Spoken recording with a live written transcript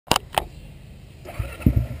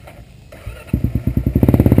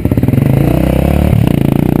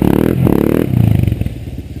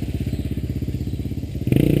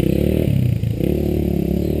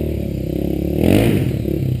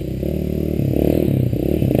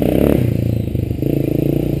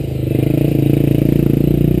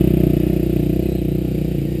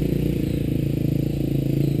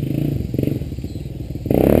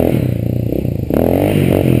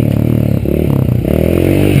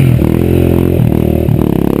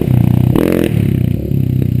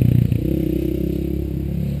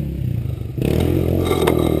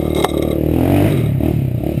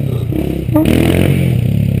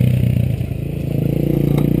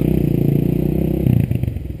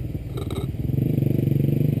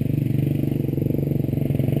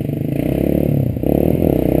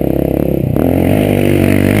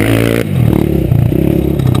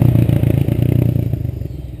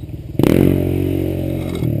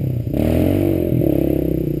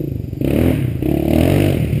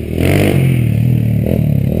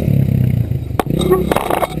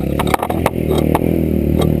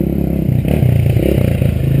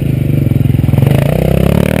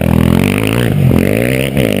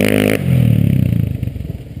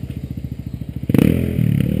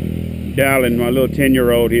Alan, my little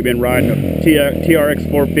 10-year-old. He'd been riding a TRX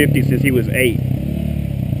 450 since he was 8.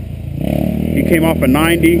 He came off a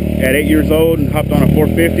 90 at 8 years old and hopped on a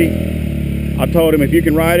 450. I told him, if you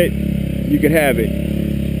can ride it, you can have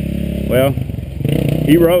it. Well,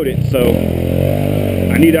 he rode it, so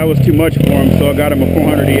I knew that was too much for him, so I got him a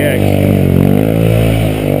 400EX.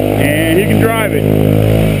 And he can drive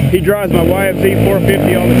it. He drives my YFZ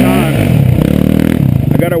 450 all the time.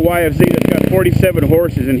 I got a YFZ that's got 47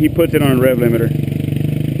 horses, and he puts it on a rev limiter.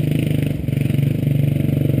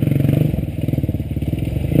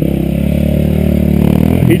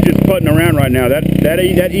 He's just putting around right now. That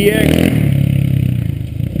EX,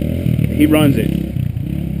 he runs it.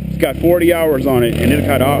 It's got 40 hours on it, and it's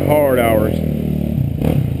got hard hours.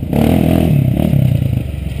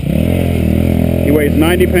 He weighs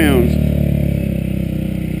 90 pounds.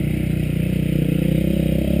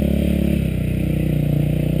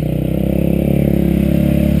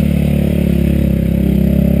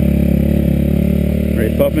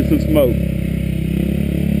 Ready, puffing some smoke.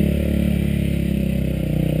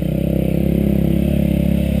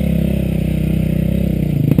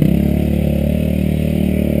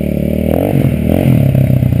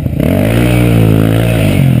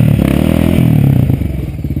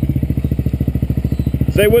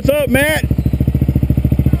 Say what's up, Matt.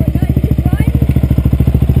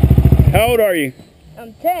 How old are you?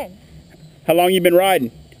 I'm 10. How long you been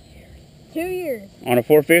riding? 2 years. On a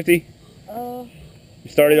 450? You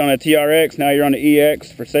started on a TRX, now you're on the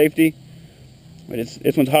EX for safety. But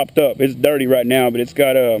this one's hopped up. It's dirty right now, but it's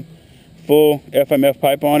got a full FMF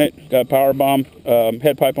pipe on it. It's got a power bomb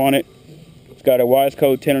head pipe on it. It's got a Wise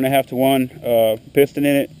Code 10.5-to-1 piston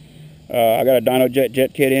in it. I got a dyno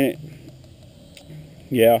jet kit in it.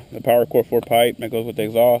 Yeah, the Power Core 4 pipe that goes with the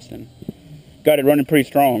exhaust, and got it running pretty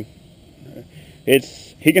strong.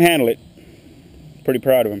 He can handle it. Pretty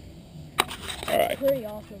proud of him. All right. Pretty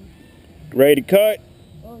awesome. Ready to cut?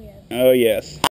 Oh, yes. Oh, yes.